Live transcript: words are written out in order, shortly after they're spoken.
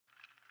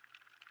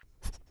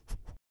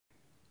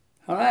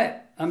All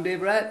right, I'm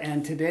Dave Ratt,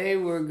 and today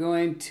we're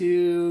going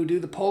to do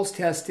the pulse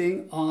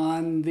testing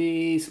on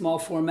the small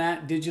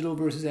format digital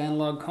versus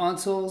analog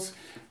consoles.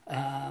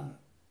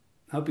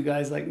 Hope you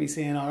guys like me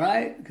saying all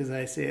right, because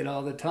I say it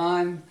all the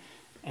time.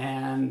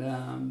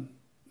 And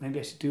maybe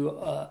I should do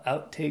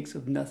outtakes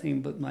of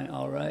nothing but my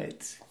all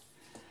rights.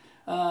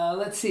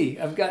 Let's see,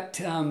 I've got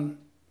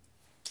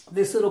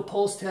this little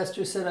pulse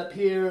tester set up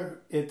here.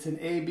 It's an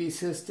AB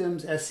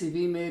Systems,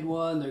 SCV made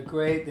one. They're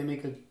great. They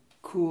make a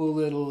cool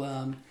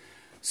little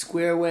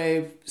square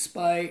wave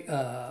spike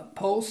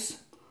pulse.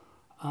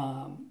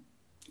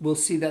 We'll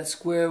see that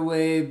square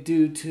wave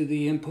due to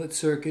the input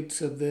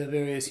circuits of the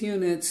various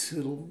units.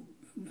 It'll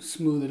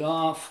smooth it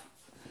off.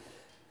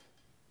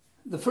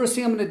 The first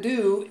thing I'm going to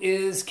do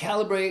is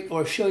calibrate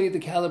or show you the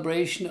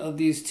calibration of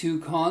these two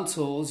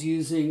consoles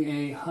using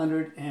a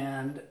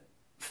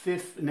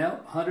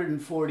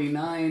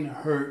 149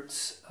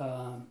 hertz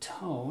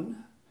tone.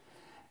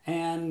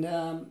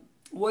 And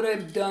what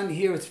I've done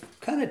here, it's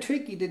kind of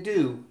tricky to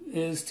do,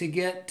 is to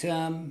get,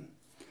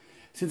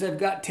 since I've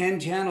got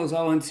 10 channels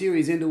all in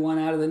series into one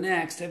out of the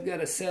next, I've got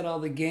to set all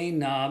the gain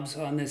knobs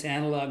on this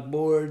analog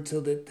board so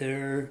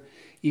that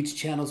each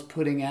channel's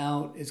putting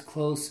out as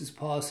close as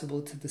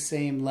possible to the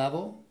same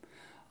level.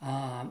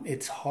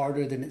 It's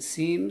harder than it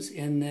seems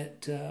in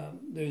that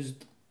there's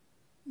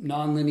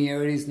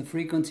non-linearities in the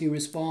frequency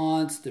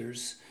response,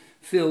 there's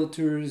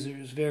filters,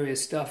 there's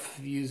various stuff.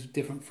 If you use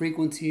different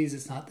frequencies,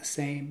 it's not the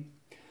same.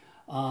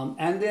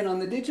 And then on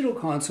the digital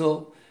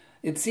console,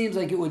 it seems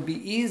like it would be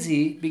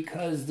easy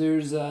because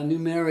there's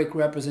numeric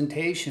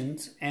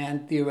representations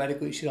and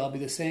theoretically it should all be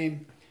the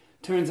same.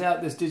 Turns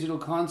out this digital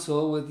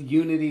console with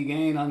unity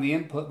gain on the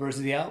input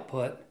versus the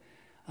output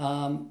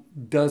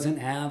doesn't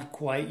have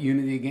quite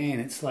unity gain.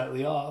 It's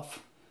slightly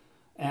off.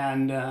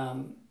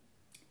 And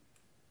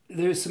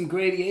there's some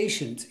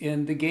gradations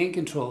in the gain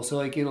control. So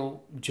like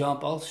it'll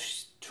jump, I'll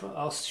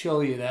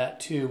show you that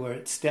too, where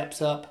it steps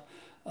up.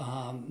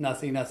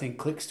 Nothing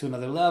clicks to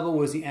another level,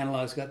 whereas the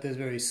analog's got this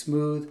very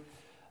smooth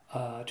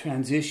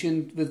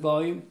transition with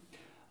volume.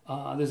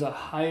 There's a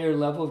higher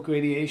level of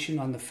gradation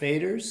on the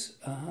faders,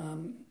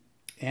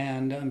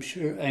 and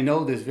I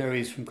know this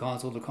varies from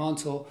console to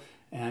console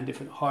and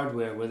different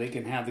hardware where they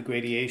can have the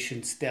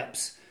gradation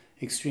steps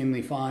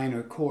extremely fine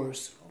or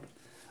coarse.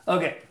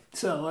 Okay,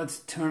 so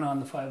let's turn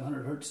on the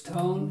 500 hertz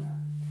tone,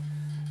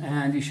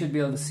 and you should be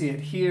able to see it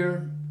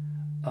here.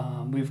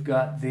 We've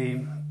got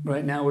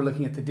right now we're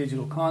looking at the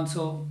digital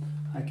console.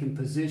 I can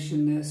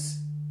position this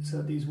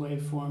so these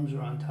waveforms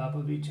are on top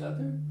of each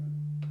other.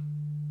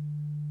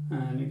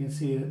 And you can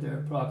see that they're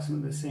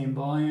approximately the same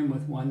volume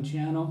with one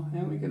channel.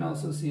 And we can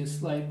also see a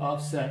slight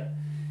offset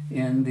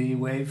in the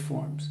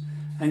waveforms.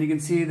 And you can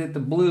see that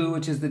the blue,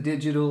 which is the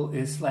digital,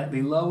 is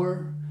slightly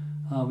lower.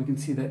 We can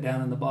see that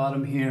down in the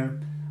bottom here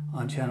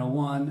on channel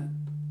 1.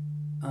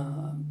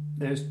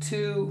 There's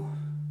 2,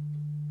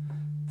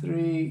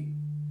 3,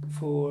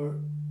 4,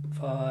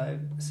 5,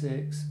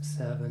 6,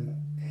 7,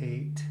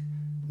 8,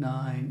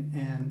 9,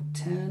 and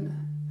 10.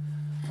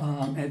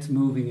 It's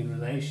moving in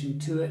relation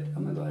to it.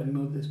 I'm going to go ahead and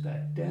move this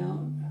back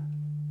down.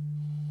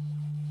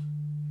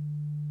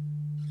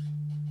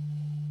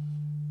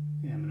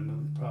 Yeah, I'm going to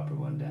move the proper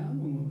one down.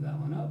 We'll move that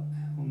one up.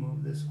 We'll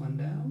move this one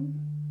down.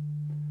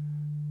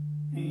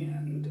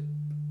 And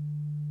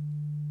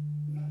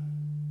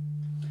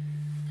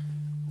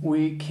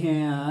we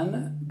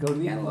can go to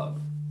the analog.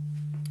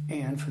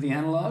 And for the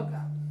analog,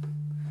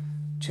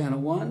 channel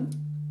 1,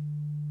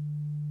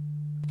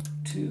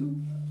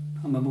 2,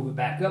 I'm going to move it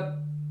back up.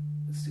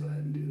 Let's go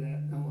ahead and do that,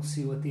 and we'll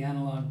see what the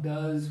analog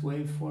does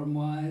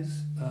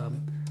waveform-wise.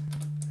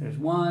 There's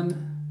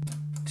 1,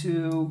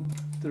 2,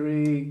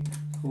 3,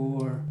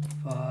 4,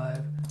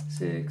 5,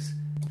 6,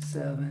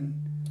 7,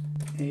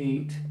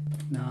 8,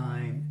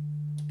 9,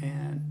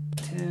 and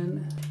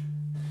 10.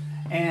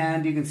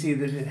 And you can see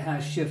that it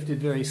has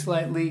shifted very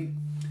slightly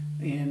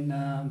in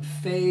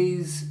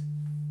phase.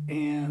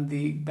 And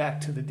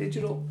back to the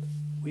digital,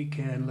 we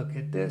can look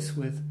at this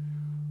with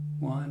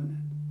 1,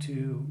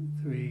 2,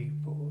 3,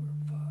 4,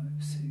 5,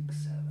 6,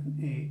 7,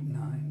 8,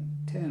 9,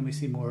 10. We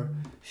see more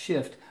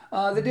shift.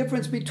 The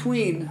difference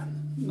between,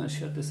 I'm going to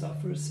shut this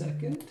off for a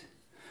second.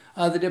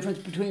 The difference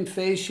between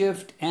phase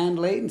shift and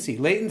latency.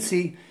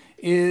 Latency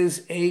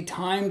is a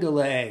time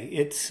delay.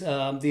 It's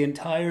the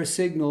entire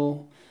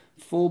signal,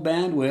 full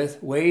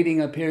bandwidth,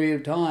 waiting a period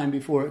of time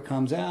before it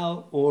comes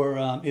out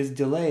or is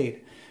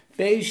delayed.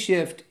 Phase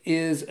shift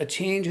is a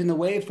change in the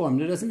waveform.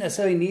 There doesn't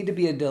necessarily need to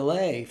be a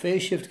delay.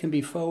 Phase shift can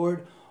be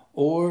forward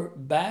or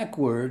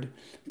backward,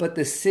 but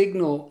the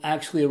signal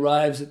actually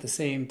arrives at the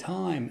same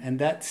time, and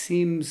that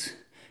seems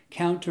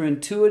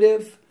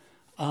counterintuitive.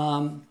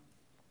 And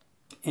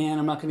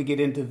I'm not going to get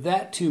into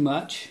that too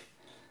much,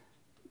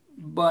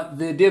 but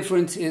the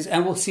difference is,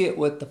 and we'll see it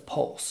with the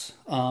pulse.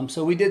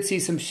 So we did see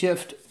some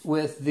shift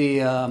with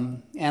the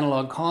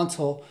analog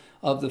console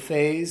of the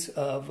phase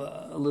of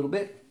a little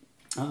bit.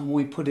 When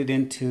we put it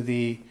into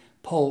the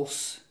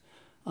pulse,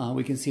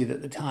 we can see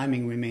that the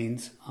timing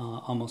remains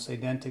almost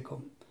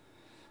identical.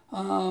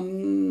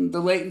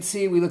 The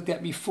latency we looked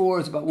at before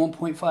is about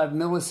 1.5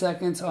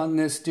 milliseconds on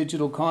this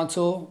digital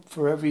console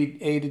for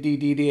every A to D,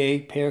 D to A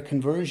pair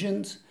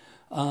conversions.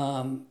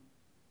 The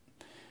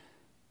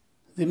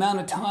amount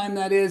of time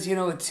that is, you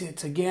know,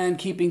 it's again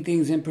keeping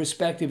things in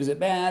perspective. Is it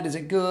bad? Is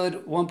it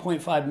good?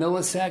 1.5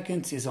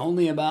 milliseconds is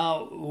only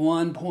about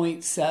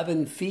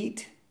 1.7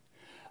 feet.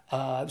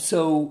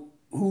 So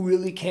who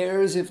really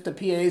cares if the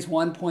PA is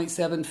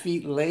 1.7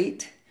 feet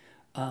late?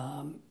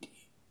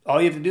 All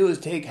you have to do is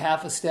take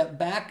half a step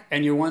back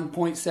and you're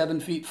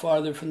 1.7 feet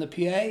farther from the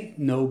PA.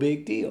 No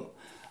big deal.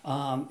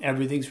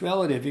 Everything's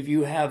relative. If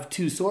you have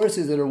two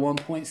sources that are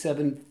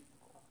 1.7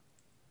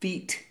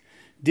 feet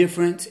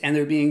difference and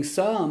they're being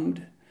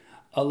summed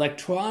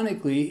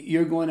electronically,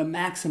 you're going to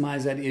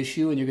maximize that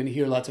issue and you're going to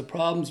hear lots of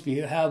problems. If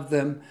you have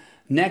them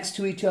next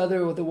to each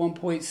other with a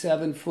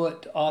 1.7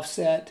 foot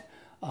offset,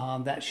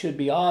 that should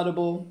be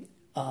audible.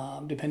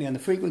 Depending on the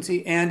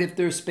frequency, and if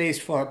they're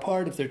spaced far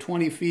apart, if they're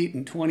 20 feet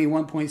and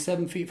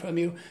 21.7 feet from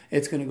you,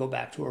 it's going to go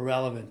back to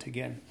irrelevant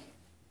again.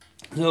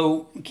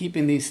 So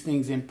keeping these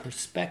things in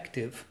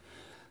perspective,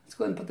 let's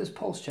go ahead and put this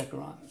pulse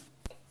checker on.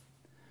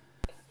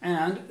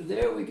 And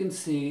there we can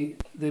see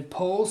the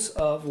pulse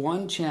of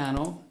one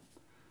channel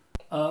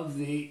of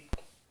the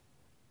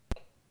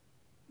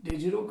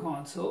digital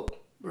console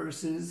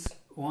versus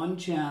one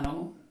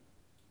channel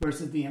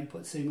versus the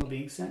input signal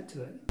being sent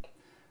to it.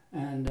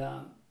 And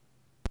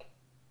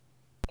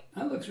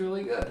that looks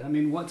really good. I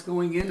mean, what's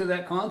going into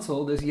that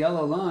console, this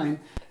yellow line,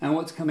 and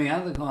what's coming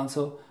out of the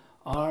console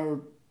are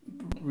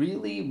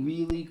really,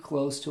 really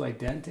close to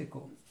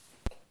identical.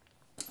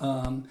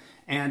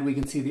 And we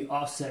can see the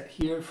offset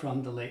here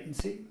from the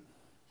latency.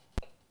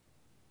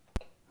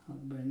 I'll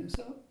bring this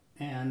up.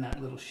 And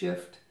that little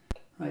shift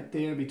right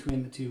there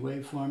between the two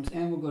waveforms.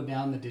 And we'll go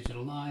down the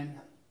digital line.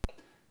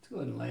 Let's go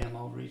ahead and lay them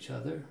over each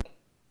other.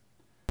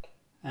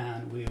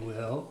 And we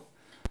will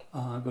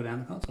go down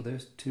the console.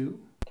 There's 2,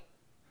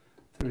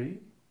 3,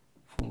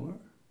 4,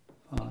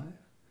 5,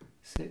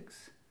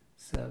 6,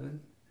 7,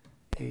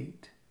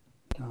 8,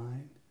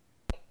 9,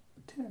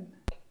 10.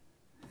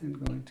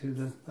 And going to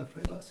the left,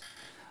 right bus.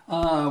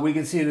 We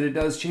can see that it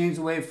does change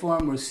the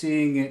waveform. We're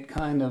seeing it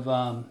kind of,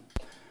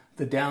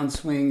 the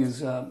downswing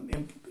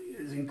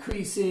is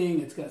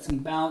increasing. It's got some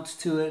bounce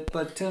to it,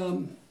 but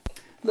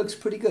looks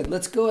pretty good.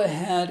 Let's go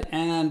ahead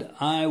and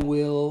I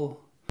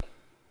will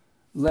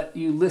let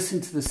you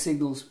listen to the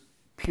signals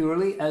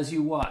purely as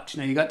you watch.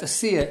 Now you got to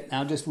see it.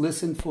 Now just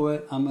listen for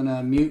it. I'm going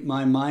to mute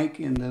my mic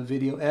in the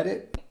video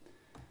edit.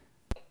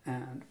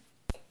 And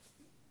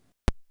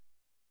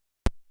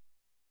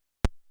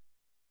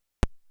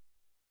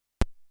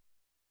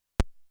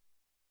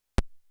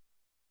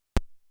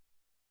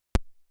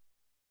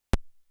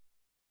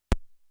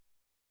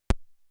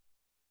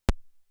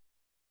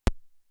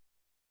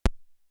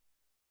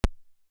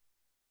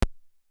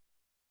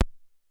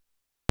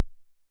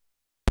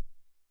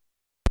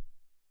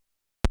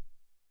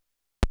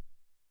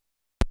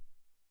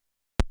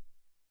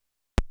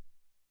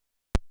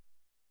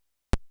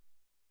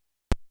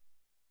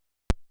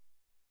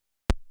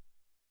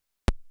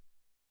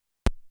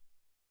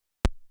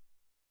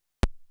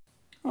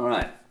all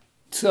right,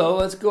 so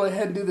let's go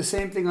ahead and do the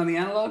same thing on the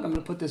analog. I'm going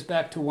to put this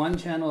back to one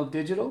channel of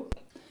digital,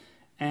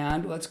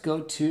 and let's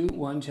go to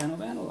one channel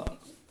of analog.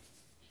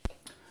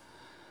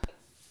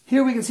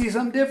 Here we can see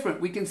something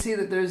different. We can see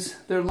that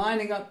they're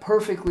lining up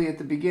perfectly at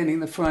the beginning,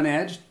 the front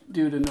edge,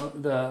 due to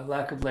the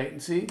lack of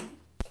latency.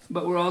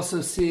 But we're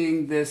also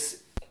seeing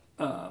this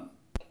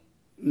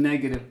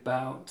negative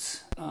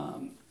bounce.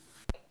 All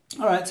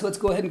right, so let's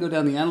go ahead and go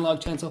down the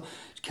analog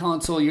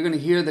console. You're going to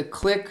hear the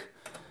click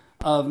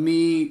of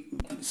me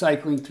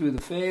cycling through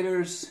the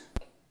faders.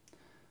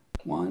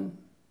 1.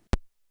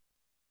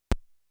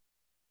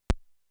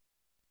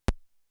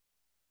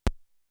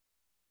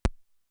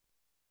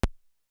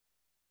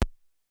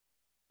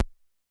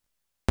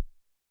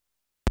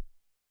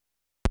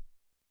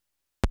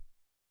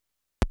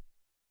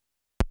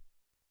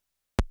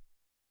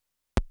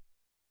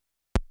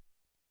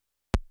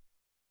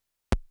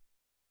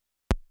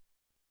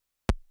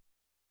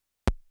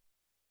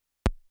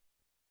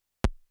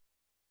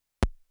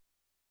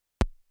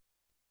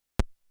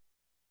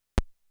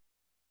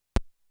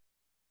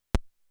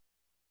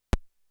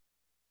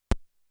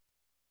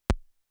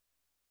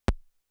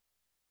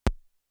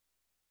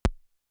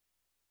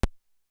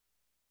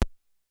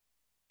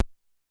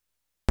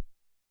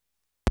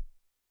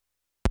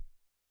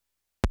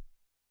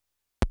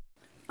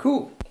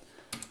 Cool.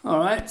 All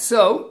right,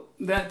 so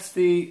that's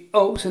the,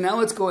 so now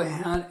let's go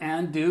ahead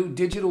and do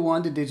digital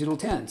 1 to digital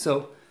 10.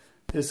 So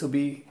this will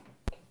be,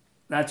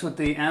 that's what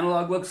the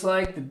analog looks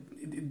like.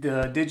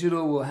 The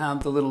digital will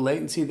have the little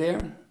latency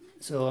there.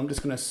 So I'm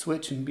just going to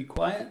switch and be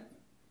quiet.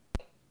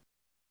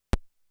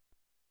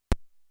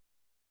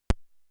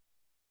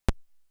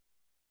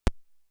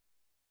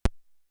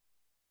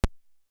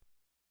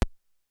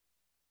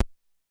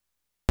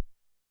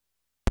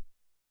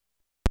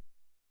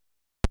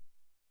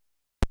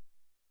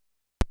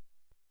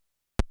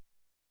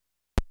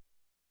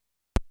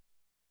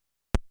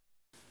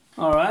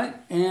 All right,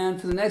 and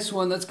for the next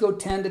one, let's go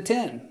 10 to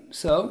 10.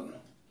 So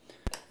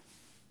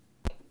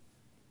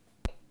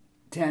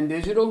 10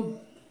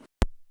 digital.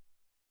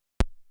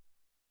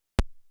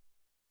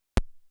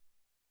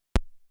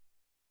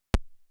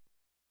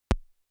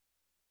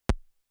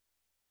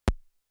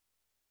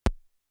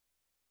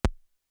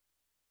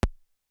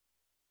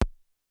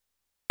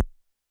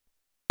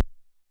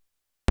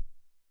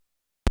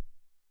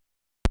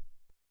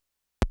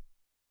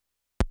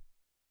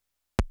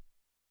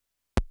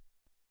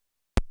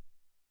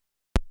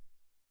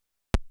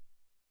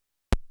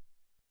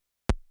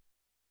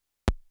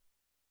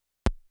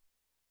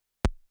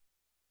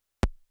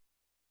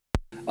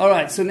 All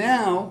right, so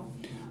now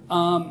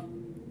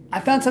I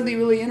found something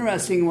really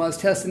interesting while I was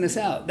testing this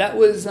out. That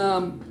was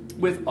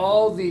with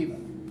all the...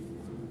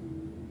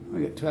 I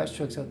got trash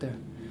trucks out there.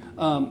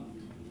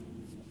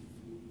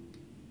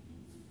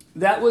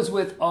 That was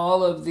with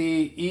all of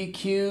the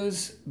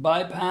EQs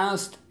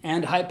bypassed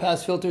and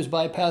high-pass filters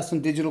bypassed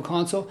on digital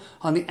console.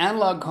 On the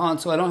analog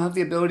console, I don't have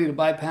the ability to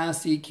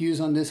bypass the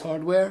EQs on this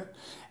hardware.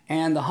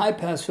 And the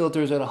high-pass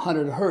filters at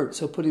 100 hertz,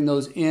 so putting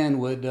those in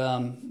would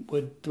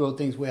throw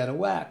things way out of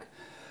whack.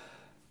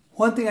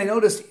 One thing I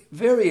noticed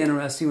very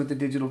interesting with the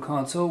digital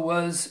console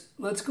was,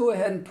 let's go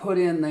ahead and put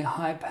in the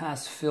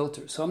high-pass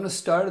filter. So I'm going to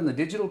start in the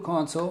digital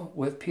console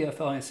with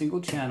PFL in a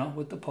single channel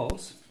with the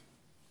pulse.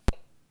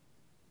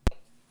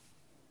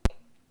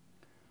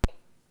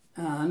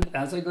 And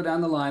as I go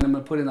down the line, I'm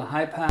going to put in the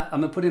high-pass.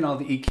 I'm going to put in all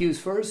the EQs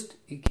first.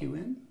 EQ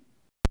in.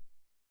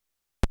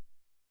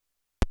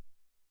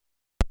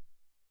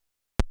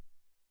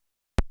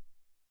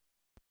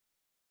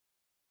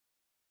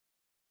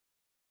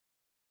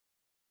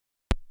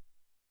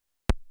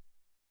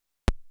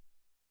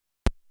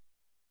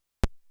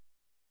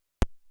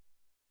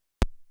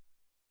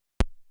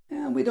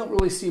 And we don't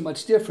really see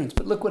much difference,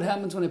 but look what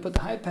happens when I put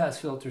the high-pass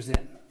filters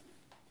in.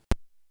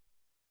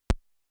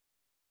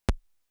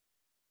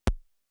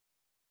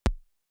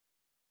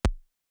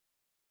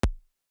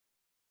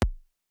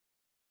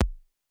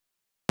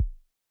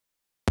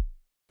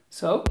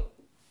 So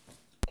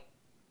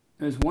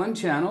there's one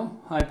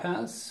channel,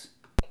 high-pass,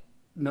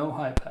 no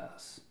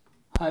high-pass,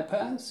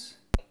 high-pass,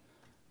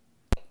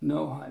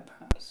 no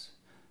high-pass.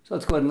 So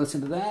let's go ahead and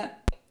listen to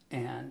that.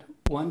 And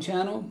one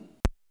channel.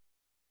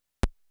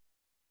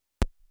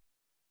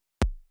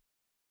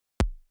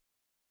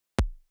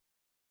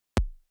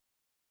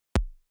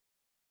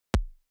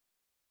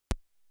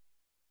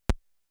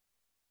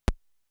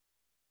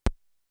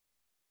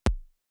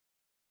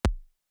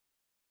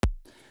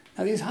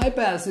 Now these high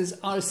passes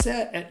are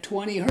set at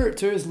 20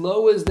 hertz. They're as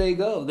low as they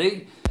go.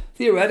 They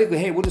theoretically,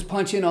 hey, we'll just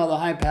punch in all the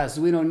high passes.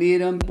 We don't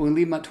need them. We'll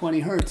leave them at 20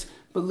 hertz.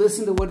 But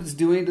listen to what it's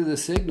doing to the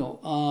signal.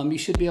 You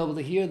should be able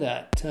to hear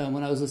that.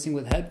 When I was listening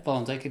with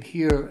headphones, I could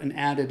hear an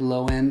added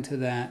low end to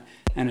that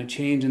and a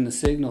change in the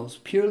signals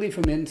purely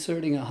from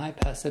inserting a high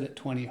pass set at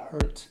 20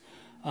 hertz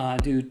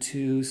due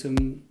to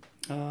some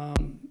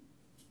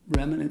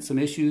remnants, some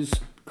issues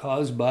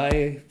caused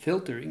by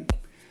filtering.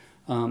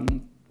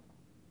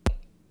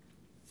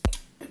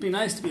 It'd be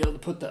nice to be able to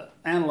put the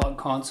analog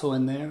console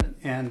in there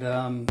and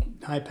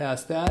high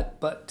pass that,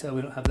 but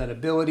we don't have that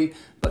ability.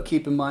 But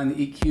keep in mind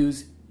the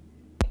EQs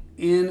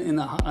in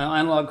the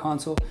analog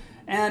console,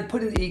 and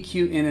putting the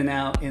EQ in and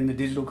out in the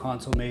digital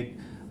console made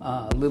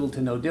little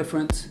to no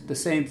difference. The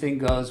same thing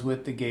goes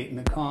with the gate and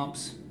the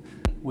comps,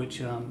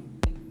 which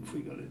if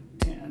we go to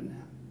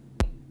 10,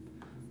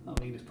 we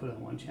can just put it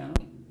on one channel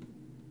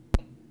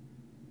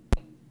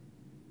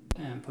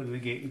and put the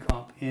gate and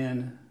comp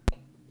in.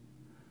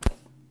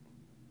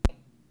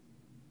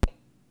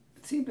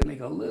 It seemed to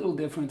make a little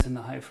difference in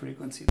the high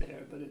frequency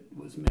there, but it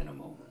was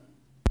minimal.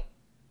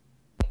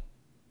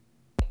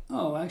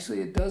 Oh,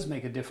 actually it does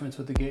make a difference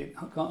with the gate.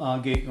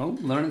 Oh,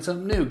 learning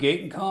something new.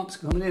 Gate and comps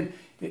coming in.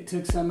 It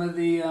took some of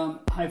the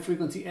high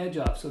frequency edge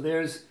off. So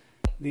there's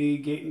the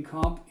gate and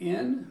comp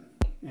in,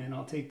 and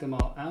I'll take them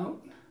all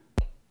out.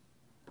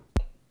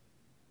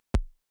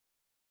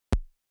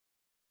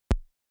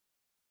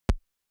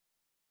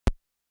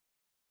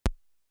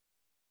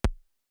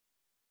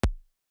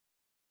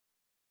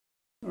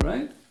 All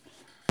right.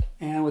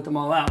 And with them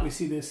all out, we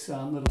see this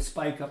little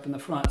spike up in the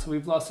front. So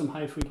we've lost some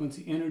high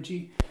frequency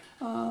energy.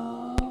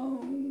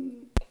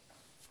 I'm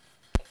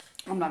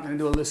not going to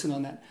do a listen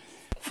on that.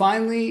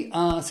 Finally,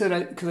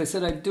 because I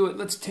said I'd do it,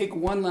 let's take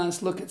one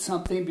last look at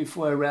something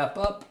before I wrap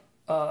up.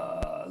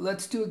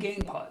 Let's do a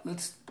gain pot.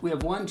 We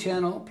have one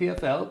channel,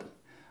 PFL.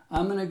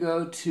 I'm going to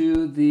go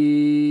to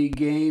the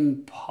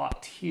gain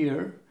pot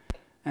here,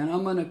 and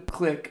I'm going to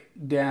click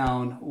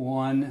down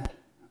one.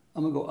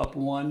 I'm going to go up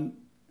one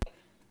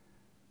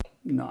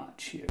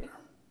notch here.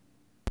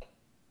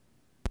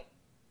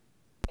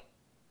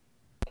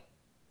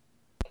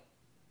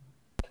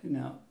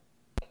 Now,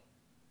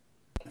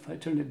 if I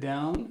turn it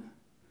down,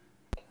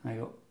 I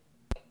go,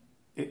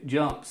 it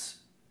jumps.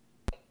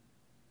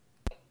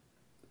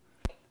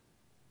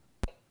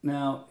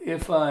 Now,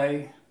 if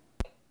I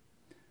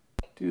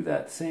do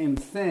that same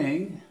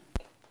thing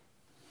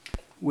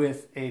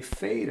with a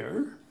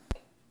fader,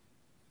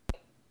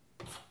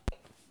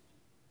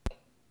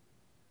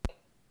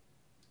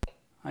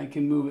 I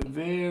can move it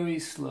very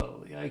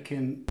slowly. I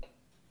can...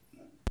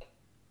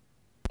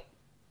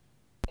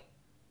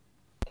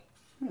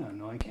 Oh,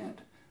 no, I can't.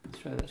 Let's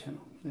try that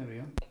channel. There we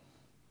go.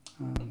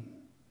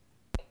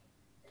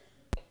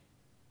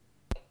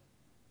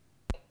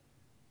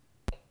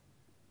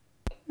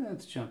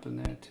 Let's jump in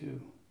there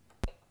too.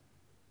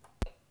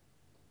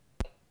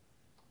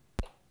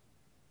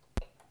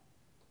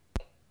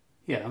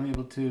 Yeah, I'm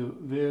able to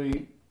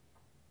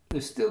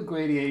there's still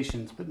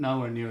gradations, but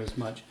nowhere near as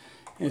much.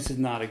 This is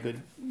not a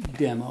good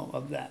demo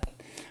of that.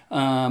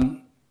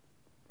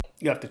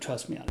 You have to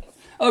trust me on it.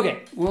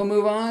 Okay, we'll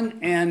move on,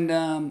 and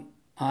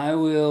I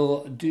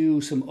will do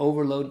some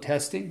overload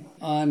testing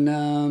on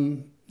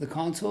the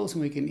consoles,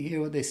 and we can hear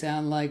what they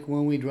sound like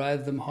when we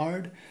drive them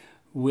hard,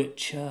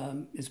 which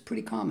is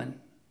pretty common.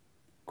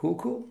 Cool,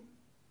 cool.